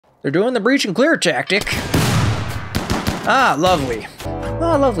They're doing the breach and clear tactic. Ah, lovely.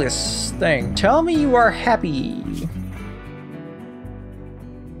 Ah, loveliest thing. Tell me you are happy.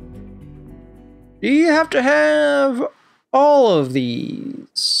 Do you have to have all of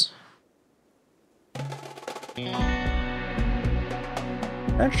these?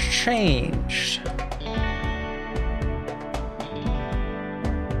 That's changed.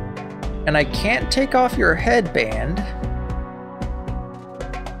 And I can't take off your headband.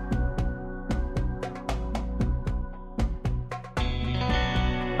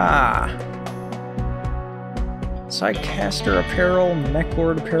 Ah. Psycaster apparel,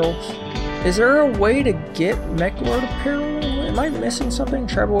 Mechlord apparel. Is there a way to get Mechlord apparel? Am I missing something?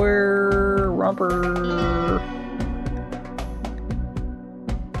 Trebwear, romper.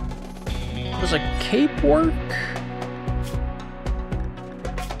 Does a cape work?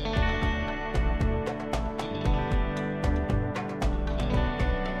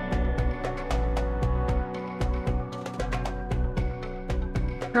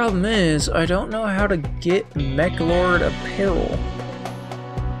 Problem is, I don't know how to get Mechlord apparel.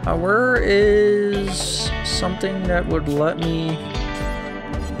 Where is something that would let me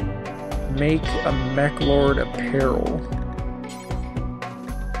make a Mechlord apparel?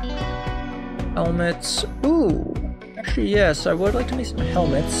 Helmets. Ooh, actually yes, I would like to make some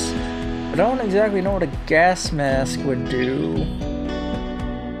helmets. I don't exactly know what a gas mask would do.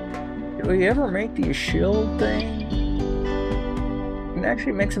 Did we ever make the shield thing? Can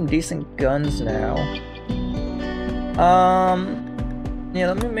actually make some decent guns now. Yeah,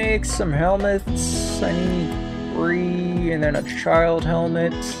 let me make some helmets. I need 3, and then a child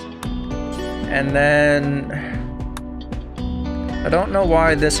helmet. And then I don't know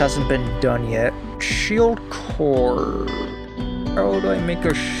why this hasn't been done yet. Shield core. How do I make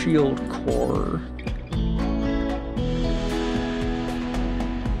a shield core?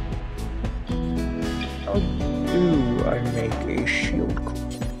 How do I make a shield core?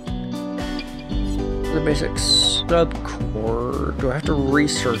 The basic subcore. Do I have to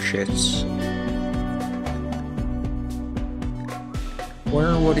research it?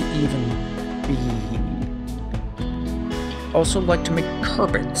 Where would it even be? Also like to make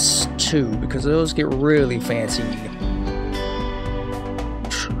carpets too, because those get really fancy.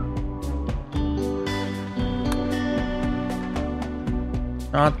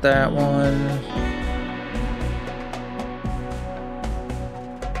 Not that one.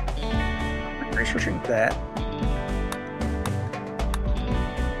 Researching that.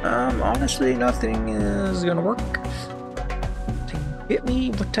 Honestly, nothing is gonna work to get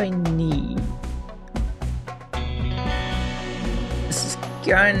me what I need. This is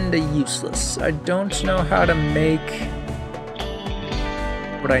kinda useless. I don't know how to make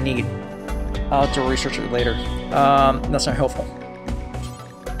what I need. I'll have to research it later. That's not helpful.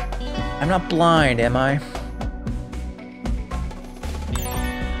 I'm not blind, am I?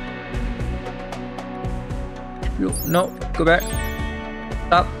 No, go back.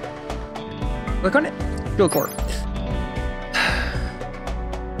 Stop. Click on it. Shield core.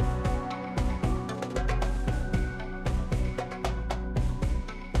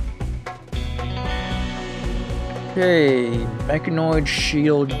 Okay, mechanoid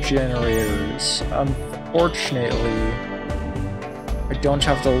shield generators. Unfortunately, I don't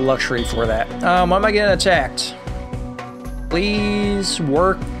have the luxury for that. Why am I getting attacked? Please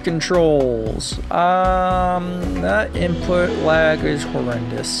work controls. That input lag is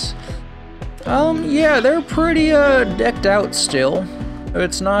horrendous. Yeah, they're pretty decked out still.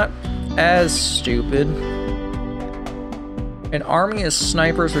 It's not as stupid. An army of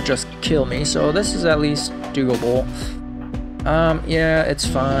snipers would just kill me, so this is at least doable. Yeah, it's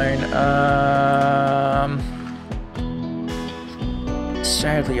fine.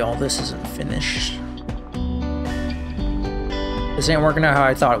 Sadly, all this isn't finished. This ain't working out how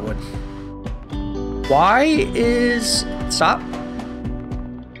I thought it would. Why is... Stop.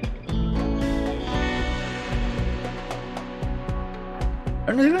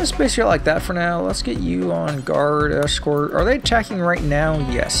 I'm just gonna space you out like that for now. Let's get you on guard, escort. Are they attacking right now?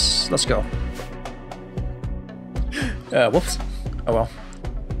 Yes. Let's go. Whoops. Oh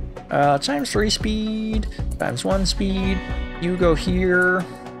well. Times 3 speed, times 1 speed. You go here.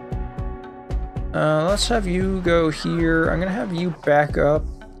 Let's have you go here. I'm gonna have you back up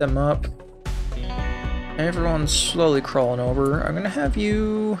them up. Everyone's slowly crawling over. I'm gonna have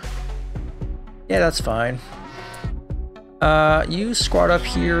you... Yeah, that's fine. You squat up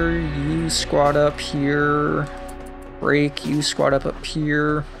here. You squat up here. Break. You squat up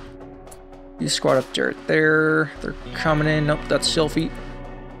here. You squat up there. They're coming in. Nope, that's Sylphie.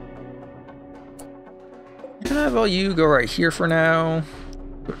 I'm gonna have all you go right here for now.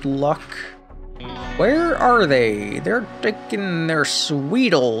 Good luck. Where are they? They're taking their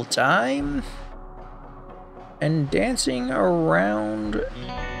sweet old time. And dancing around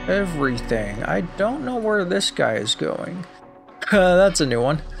everything. I don't know where this guy is going. That's a new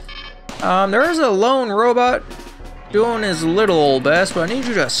one. There is a lone robot doing his little old best, but I need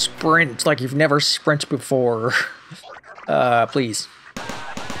you to sprint like you've never sprinted before. Please.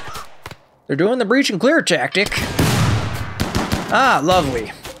 They're doing the breach and clear tactic. Ah,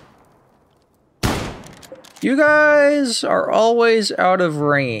 lovely. You guys are always out of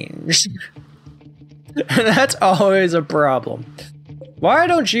range. That's always a problem. Why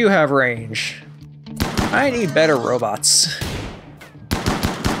don't you have range? I need better robots.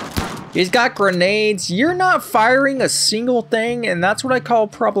 He's got grenades. You're not firing a single thing, and that's what I call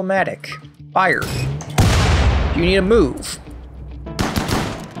problematic. Fire. You need to move.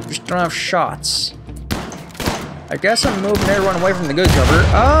 You just don't have shots. I guess I'm moving everyone away from the good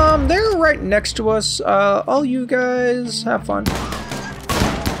cover. They're right next to us. All you guys have fun.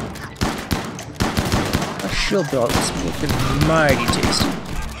 My shield belt is looking mighty tasty.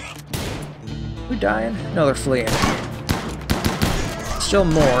 We dying? No, they're fleeing. Still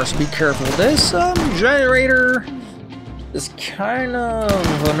more, so be careful. This generator is kind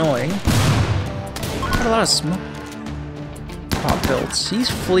of annoying. Got a lot of smoke. Pop builds. He's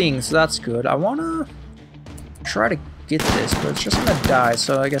fleeing, so that's good. I wanna try to get this, but it's just gonna die,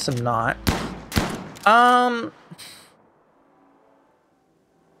 so I guess I'm not.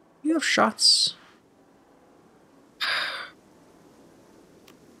 You have shots?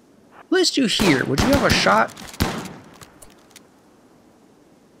 Placed you here. Would you have a shot?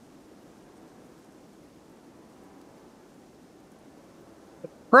 The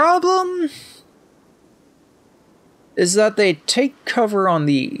problem is that they take cover on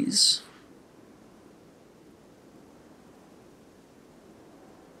these.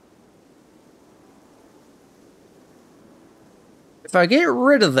 If I get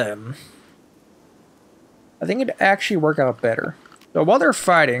rid of them, I think it'd actually work out better. So while they're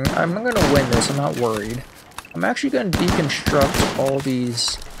fighting, I'm going to win this, I'm not worried. I'm actually going to deconstruct all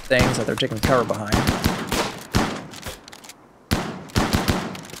these things that they're taking cover behind.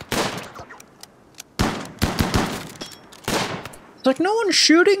 It's like, no one's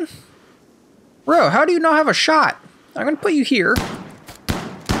shooting? Bro, how do you not have a shot? I'm going to put you here.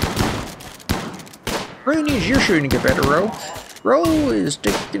 Really needs your shooting to get better, Ro. Ro is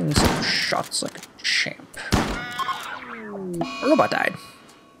taking some shots like a champ. A robot died.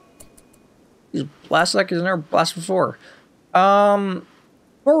 He's blasted like he's never blasted before. For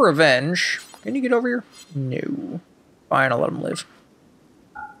revenge, can you get over here? No. Fine, I'll let him live.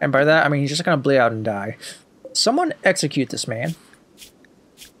 And by that, I mean he's just gonna bleed out and die. Someone execute this man.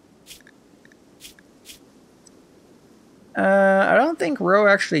 I don't think Ro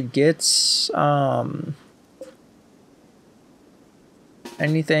actually gets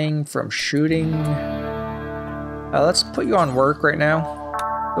anything from shooting. Let's put you on work right now.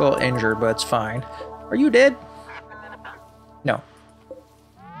 A little injured, but it's fine. Are you dead? No.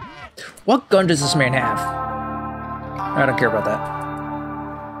 What gun does this man have? I don't care about that.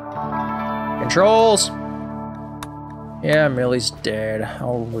 Controls! Yeah, Millie's dead.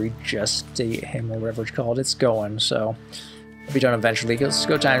 I'll regestate him or whatever it's called. It's going, so it'll be done eventually. Let's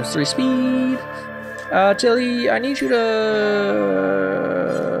go ×3 speed. Tilly, I need you to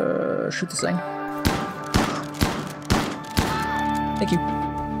shoot this thing. Thank you.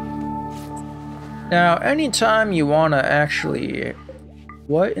 Now, anytime you want to actually...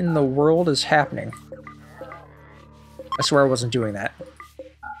 What in the world is happening? I swear I wasn't doing that.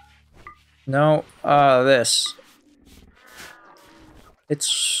 No, this.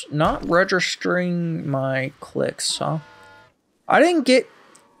 It's not registering my clicks, huh? I didn't get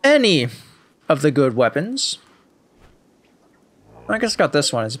any of the good weapons. I guess I got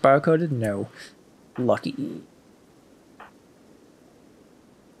this one. Is it biocoded? No. Lucky.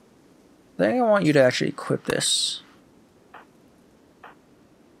 I think I want you to actually equip this.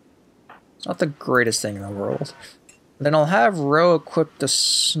 It's not the greatest thing in the world. Then I'll have Ro equip the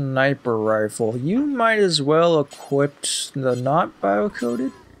sniper rifle. You might as well equip the not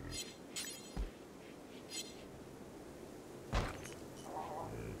biocoded.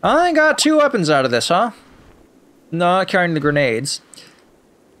 I got 2 weapons out of this, huh? Not counting the grenades.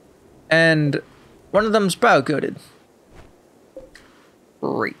 And one of them's biocoded.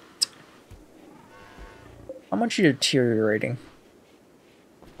 Great. How much are you deteriorating?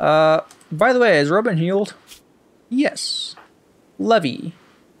 By the way, is Robin healed? Yes. Levy.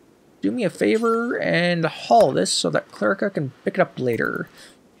 Do me a favor and haul this so that Clerica can pick it up later.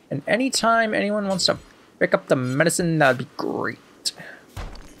 And anytime anyone wants to pick up the medicine, that'd be great.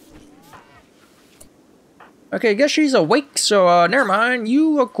 Okay, guess she's awake, so never mind.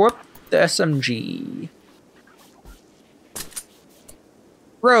 You equip the SMG.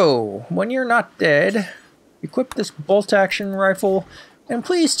 Bro, when you're not dead, equip this bolt-action rifle, and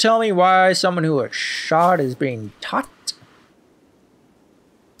please tell me why someone who was shot is being taught.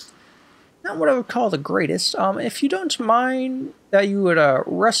 Not what I would call the greatest. If you don't mind that you would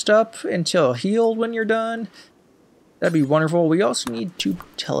rest up until healed when you're done, that'd be wonderful. We also need 2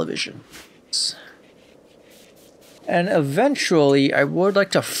 televisions. And eventually, I would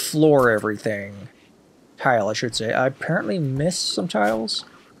like to floor everything. Tile, I should say. I apparently missed some tiles.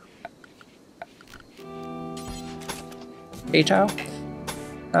 A tile?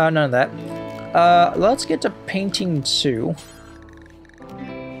 None of that. Let's get to painting 2.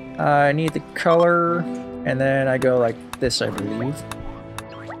 I need the color, and then I go like this, I believe.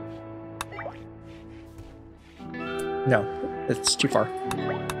 No, it's too far.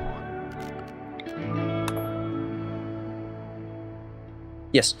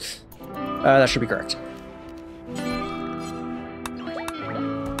 Yes, that should be correct.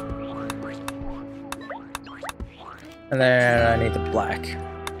 And then I need the black.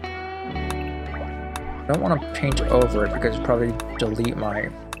 I don't want to paint over it because it'll probably delete my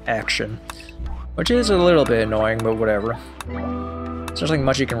action, which is a little bit annoying, but whatever. There's nothing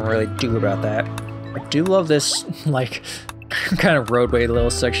much you can really do about that. I do love this, like, kind of roadway little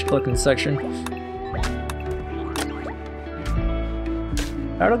looking section.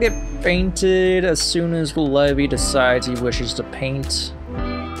 That'll get painted as soon as Levy decides he wishes to paint.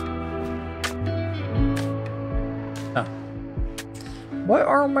 Oh. What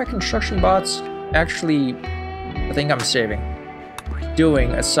are my construction bots actually, I think I'm saving, doing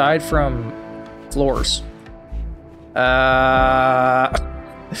aside from floors?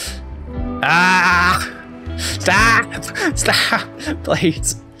 Stop,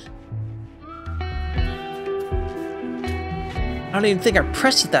 please. I don't even think I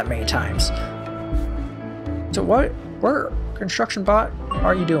pressed it that many times. So what construction bot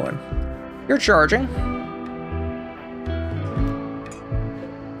are you doing? You're charging.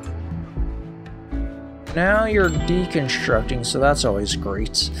 Now you're deconstructing, so that's always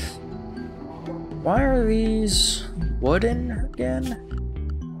great. Why are these wooden again?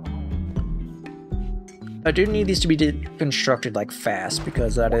 I do need these to be deconstructed like fast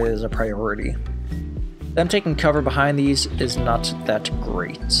because that is a priority. Them taking cover behind these is not that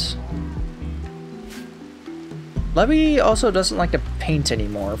great. Levy also doesn't like to paint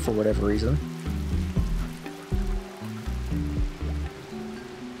anymore for whatever reason.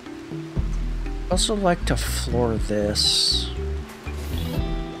 I also like to floor this.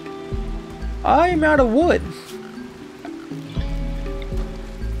 I'm out of wood.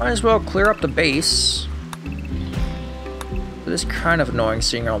 Might as well clear up the base. It is kind of annoying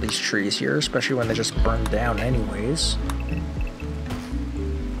seeing all these trees here, especially when they just burn down anyways.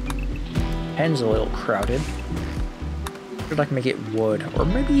 Pen's a little crowded. I'd like to make it wood, or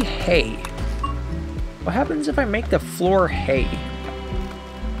maybe hay. What happens if I make the floor hay?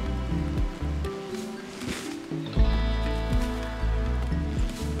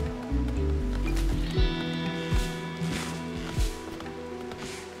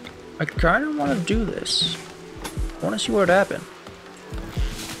 I kind of want to do this. I want to see what would happen.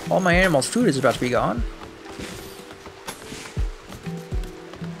 All my animals' food is about to be gone.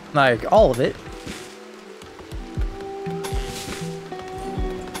 Like, all of it.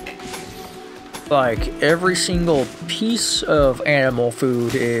 Like, every single piece of animal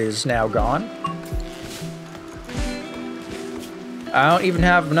food is now gone. I don't even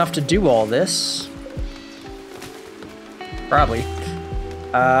have enough to do all this. Probably.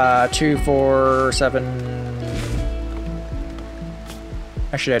 2, 4, 7...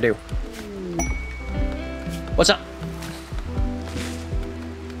 How should I do? What's up?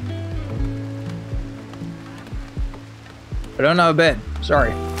 I don't have a bed.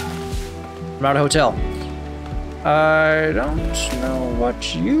 Sorry. I'm not a hotel. I don't know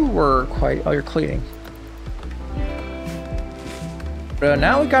what you were quite... Oh, you're cleaning. But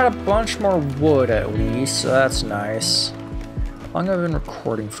now we got a bunch more wood at least, so that's nice. How long have I been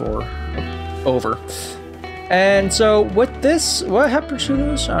recording for? Over. And so with this, what happened to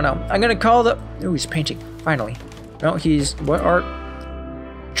this? Oh no, I'm gonna call the... Ooh, he's painting, finally. No, he's... What art?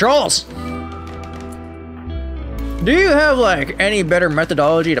 Trolls! Do you have, like, any better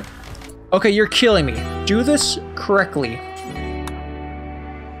methodology to... Okay, you're killing me. Do this correctly.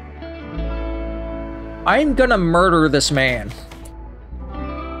 I'm gonna murder this man.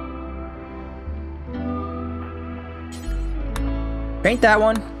 Paint that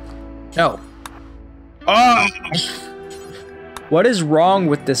one. No. Oh! What is wrong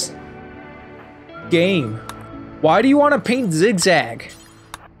with this game? Why do you want to paint zigzag?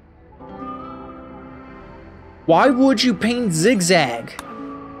 Why would you paint zigzag?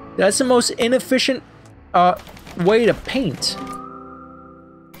 That's the most inefficient way to paint.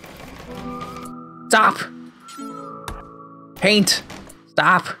 Stop! Paint!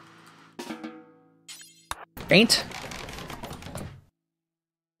 Stop! Paint?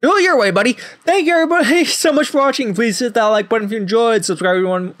 Do it your way, buddy! Thank you everybody so much for watching. Please hit that like button if you enjoyed. Subscribe if you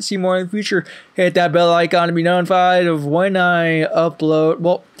want to see more in the future. Hit that bell icon to be notified of when I upload.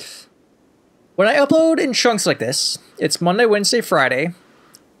 Well, when I upload in chunks like this, it's Monday, Wednesday, Friday.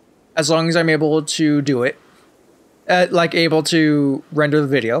 As long as I'm able to do it. Like, able to render the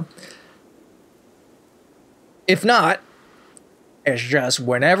video. If not, it's just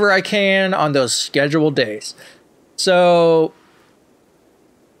whenever I can on those scheduled days. So,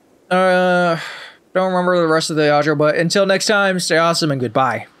 don't remember the rest of the outro, but until next time, stay awesome and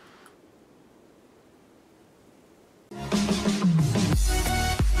goodbye.